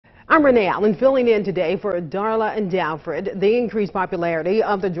I'm Renee Allen filling in today for Darla and Dalfred. The increased popularity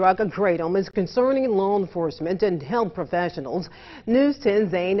of the drug kratom is concerning law enforcement and health professionals. News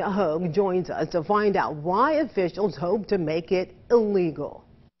 10's Zane Hogue joins us to find out why officials hope to make it illegal.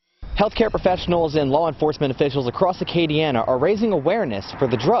 Healthcare professionals and law enforcement officials across Acadiana are raising awareness for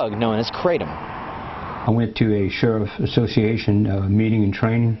the drug known as kratom. I went to a Sheriff Association meeting and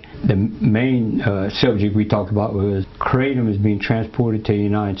training. The main subject we talked about was kratom is being transported to the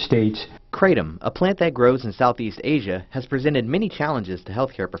United States. Kratom, a plant that grows in Southeast Asia, has presented many challenges to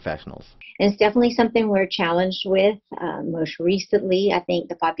healthcare professionals. And it's definitely something we're challenged with. Most recently, I think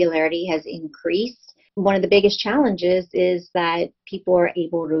the popularity has increased. One of the biggest challenges is that people are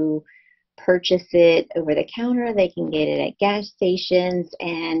able to purchase it over the counter. They can get it at gas stations,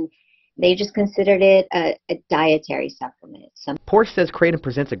 and they just considered it a dietary supplement. Porsche says kratom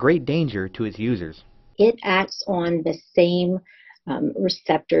presents a great danger to its users. It acts on the same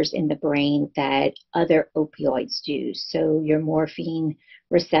receptors in the brain that other opioids do. So your morphine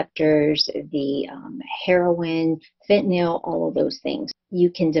receptors, the heroin, fentanyl, all of those things.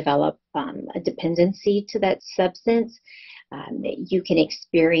 You can develop a dependency to that substance. You can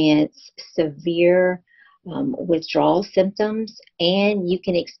experience severe withdrawal symptoms, and you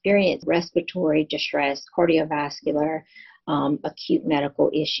can experience respiratory distress, cardiovascular, acute medical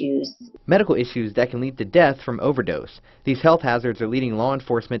issues. Medical issues that can lead to death from overdose. These health hazards are leading law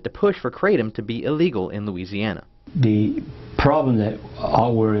enforcement to push for kratom to be illegal in Louisiana. The problem that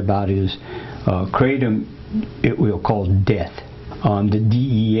I'll worry about is kratom, it will cause death. The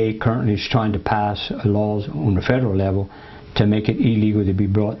DEA currently is trying to pass laws on the federal level to make it illegal to be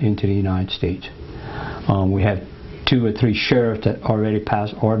brought into the United States. We have 2 or 3 sheriffs that already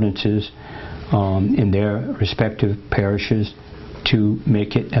passed ordinances in their respective parishes to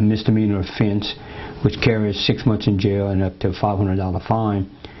make it a misdemeanor offense, which carries 6 months in jail and up to a $500 fine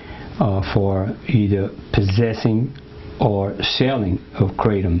for either possessing or selling of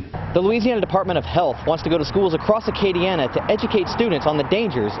kratom. The Louisiana Department of Health wants to go to schools across Acadiana to educate students on the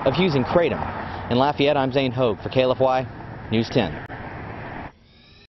dangers of using kratom. In Lafayette, I'm Zane Hogue for KLFY News 10.